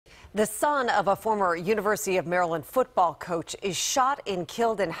The son of a former University of Maryland football coach is shot and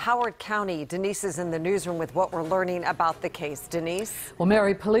killed in Howard County. Denise is in the newsroom with what we're learning about the case. Denise? Well,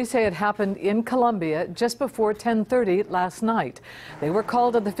 Mary, police say it happened in Columbia just before 10:30 last night. They were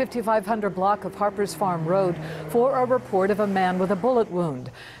called on the 5500 block of Harper's Farm Road for a report of a man with a bullet wound.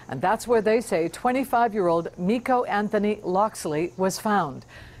 And that's where they say 25-year-old Miko Anthony Loxley was found.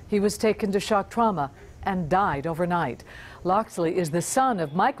 He was taken to shock trauma and died overnight. Loxley is the son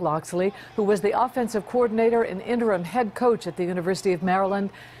of Mike Loxley, who was the offensive coordinator and interim head coach at the University of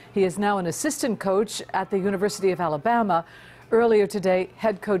Maryland. He is now an assistant coach at the University of Alabama. Earlier today,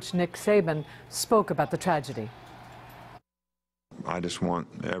 head coach Nick Saban spoke about the tragedy. I just want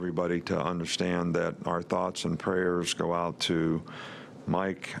everybody to understand that our thoughts and prayers go out to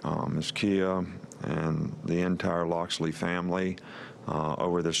Mike, Ms. Kia, and the entire Loxley family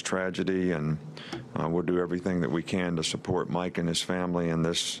over this tragedy, and we'll do everything that we can to support Mike and his family in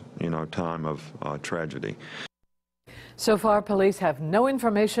this, time of tragedy. So far, police have no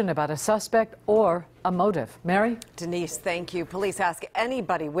information about a suspect or a motive. Mary? Denise, thank you. Police ask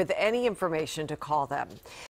anybody with any information to call them.